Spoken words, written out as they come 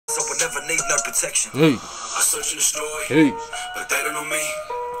never need no protection. Hey. I search and destroy. Hey. But they don't know me.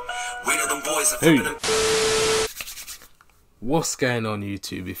 We know them boys are flipping them. What's going on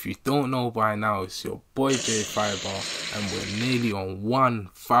YouTube? If you don't know by now, it's your boy J Fiber, and we're nearly on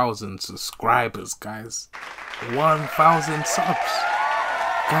 1,000 subscribers, guys. 1,000 subs.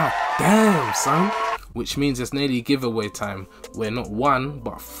 God damn, son. Which means it's nearly giveaway time, where not one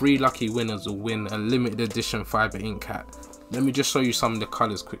but 3 lucky winners will win a limited edition Fiber ink hat. Let me just show you some of the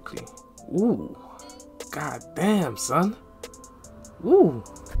colours quickly. Ooh, god damn, son. Ooh,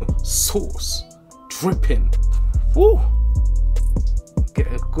 sauce dripping. Ooh, get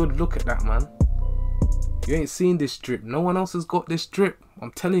a good look at that, man. You ain't seen this drip. No one else has got this drip,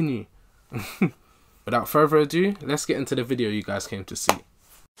 I'm telling you. Without further ado, let's get into the video you guys came to see.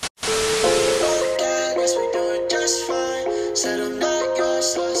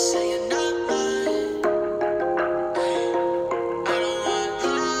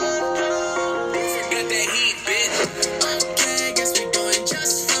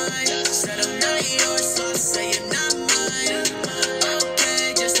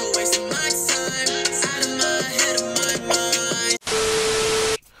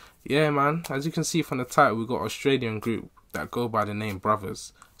 Yeah, man, as you can see from the title, we got an Australian group that go by the name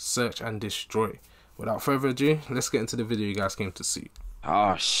Brothers, Search and Destroy. Without further ado, let's get into the video you guys came to see.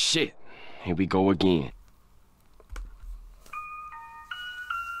 Oh shit, here we go again.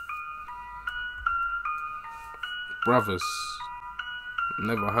 Brothers,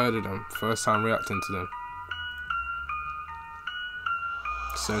 never heard of them, first time reacting to them.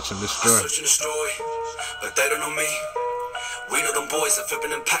 Search and Destroy. Search and destroy, but they don't know me. We know them boys are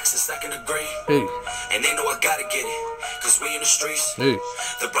flipping them packs and stacking the green. Hey. And they know I gotta get it, cause we in the streets. Hey.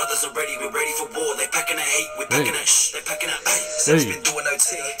 The brothers are ready, we're ready for war. They packing that hate, we packing that shh, they packing that hate. Hey. Since been doing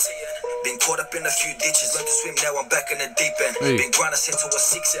OT. Been caught up in a few ditches, learned to swim, now I'm back in the deep end. Hey. Been grinding since I was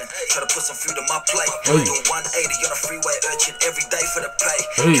 6 and try to put some food on my plate. Hey. Doing 180 on a freeway, urging every day for the pay.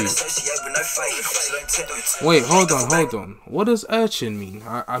 Hey. Can't associate with no faith. Wait, hold on. What does urchin mean?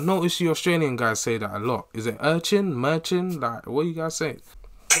 I noticed you Australian guys say that a lot. Is it urchin, merchin? Like, what you guys say?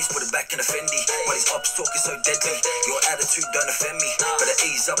 Peace, put it back in the Fendi. But his ops talk is so deadly. Your attitude don't offend me. Better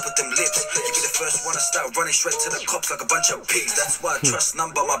ease up with them lips. You be the first one to start running straight to the cops like a bunch of pigs. That's why I trust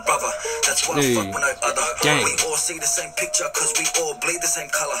none but my brother. That's why I fuck with no other. Gang. We all see the same picture, cause we all bleed the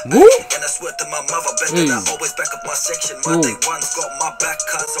same color. Woo. And I swear to my mother, best that I always back up my section. My day one's got my back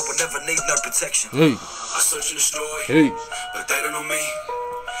cut, so I never need no protection. Hey. I search and destroy, Hey. but they don't know me.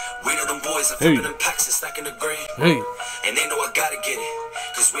 We know them boys are flipping them packs and stacking the green. Hey. And they know I gotta get it,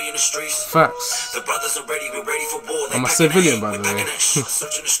 cause we in the streets. Facts. The brothers are ready, we're ready for war. They I'm a packing civilian, hate, by the way.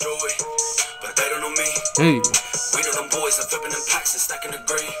 Search and destroy, but they don't know me. Hey. We know them boys are flipping them packs and stacking the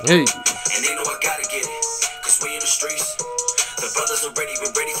green. Hey. And they know I gotta get it, cause we in the streets. The brothers are ready,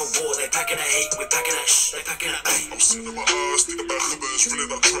 we're ready for war. They packing that hate, we're packing that shh, they packing that hate. I'm sitting in my eyes, thinking about Hibbers, really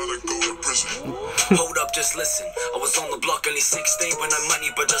not trying to go to prison. Hold up, just listen. I was on the block only 16, with no money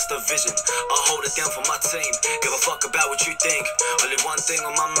but just a vision. I'll hold it down for my team. Give a fuck about what you think. Only one thing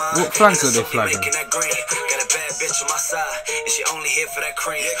on my mind. What flags are they flagging? Making that green. Got a bad bitch on my side, and she only here for that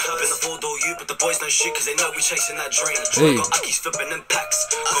cream. I've been the bulldog you, but the boys know shit cause they know we chasing that dream. Hey. Got Aki's flipping them packs.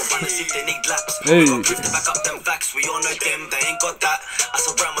 Go run and see if they need laps. Hey. We gon' proof to back up them facts. We all know them, they ain't got that. I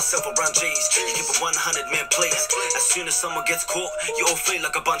surround myself around G's. You keep it 100, man, please. As soon as someone gets caught, you all feel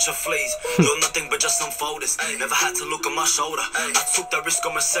like a bunch of fleas. You're nothing but just some folders. Never had to look on my shoulder. I took that risk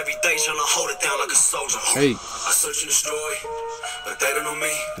almost every day, trying to hold it down like a soldier. Hey. I search and destroy, but they don't know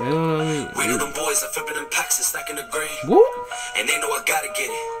me. They don't know me. We know them boys are flipping them packs and stacking the green. Woo. And they know I gotta get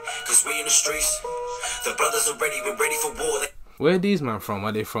it, cause we in the streets. The brothers are ready, we're ready for war. Where are these man from?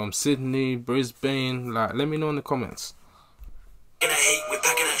 Are they from Sydney, Brisbane? Like, let me know in the comments.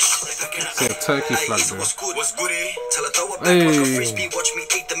 See a turkey flag there. Hey.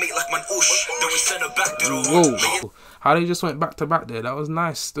 Whoa. How they just went back to back there. That was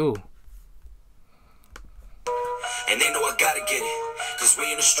nice still. And they know I gotta get it, cause we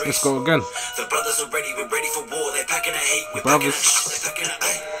in the streets. Let's go again. The brothers are ready, we're ready for war. They packing that hate, we're Brothers. packing that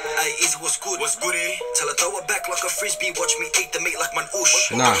hate. Hey, easy, what's good, eh? Tell her throw it back like a frisbee. Watch me eat the meat like man oosh.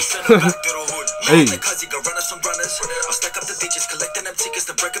 Nah. Send her back to the hood. Hey. Cause he got runners from runners. I'll stack up the digits, collecting them tickets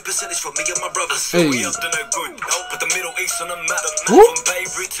to break a percentage for me and my brothers. Hey. We up to no good. Put the Middle East on the map. Whoop. From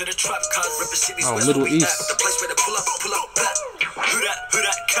Beirut to the trap cars. Rip the cities Oh, where Middle we East. at. The place where they pull up back. Who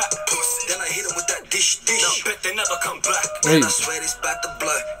that cat? Then I hit him with that dish. Now bet they never come back. Hey. Man, I swear it's about to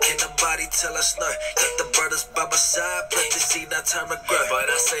blow. Can nobody tell us no? Get the brothers by my side. Let me see that time to grow. But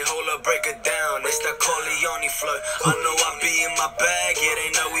I say hold up, break it down. It's that Corleone flow. I know I be in my bag. Yeah,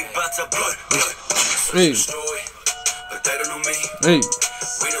 they know we about to blow. Hey. But they don't know me. Hey.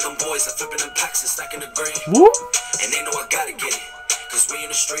 We know them boys are flipping them packs and stacking the green. Whoop. And they know I gotta get it, cause we in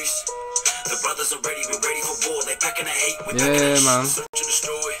the streets. The brothers are ready, we're ready for war. They packing the hate, we packing Yeah, that man. shit. Search and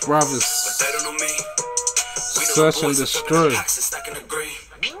destroy. Brothers. But they don't know me. We know Search them and boys are destroy. flipping them packs and stacking the green.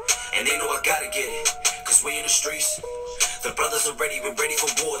 And they know I gotta get it, cause we in the streets. The brothers are ready, we're ready for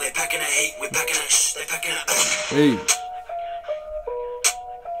war. They packing the hate, we packing that shh. They packing that. Hey.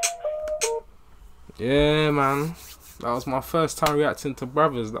 Yeah, man. That was my first time reacting to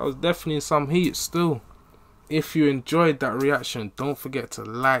Brothers. That was definitely some heat still. If you enjoyed that reaction, don't forget to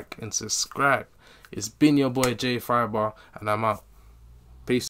like and subscribe. It's been your boy J Fiber, and I'm out.